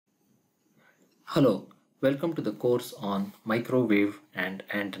Hello, welcome to the course on microwave and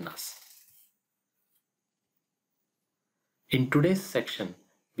antennas. In today's section,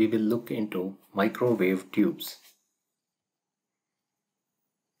 we will look into microwave tubes.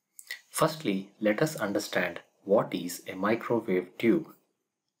 Firstly, let us understand what is a microwave tube.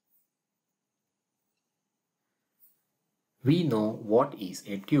 We know what is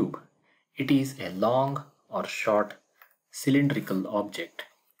a tube. It is a long or short cylindrical object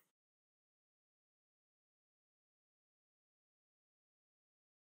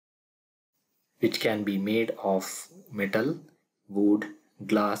which can be made of metal, wood,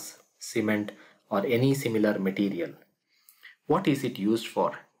 glass, cement, or any similar material. What is it used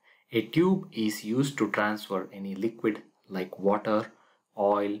for? A tube is used to transfer any liquid like water,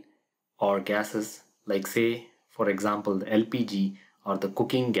 oil, or gases like, say, for example, the LPG or the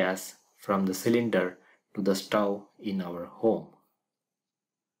cooking gas from the cylinder to the stove in our home.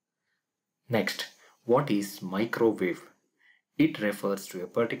 Next, what is microwave? It refers to a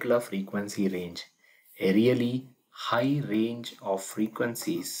particular frequency range, a really high range of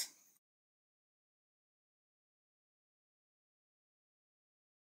frequencies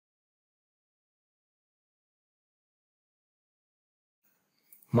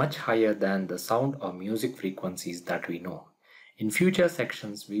much higher than the sound or music frequencies that we know. In future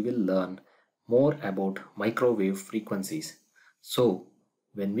sections, we will learn more about microwave frequencies. So,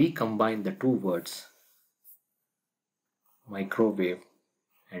 when we combine the two words, microwave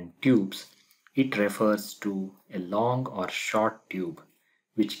and tubes, it refers to a long or short tube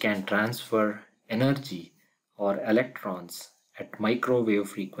which can transfer energy or electrons at microwave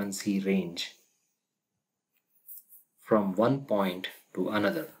frequency range from one point to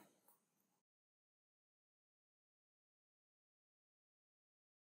another.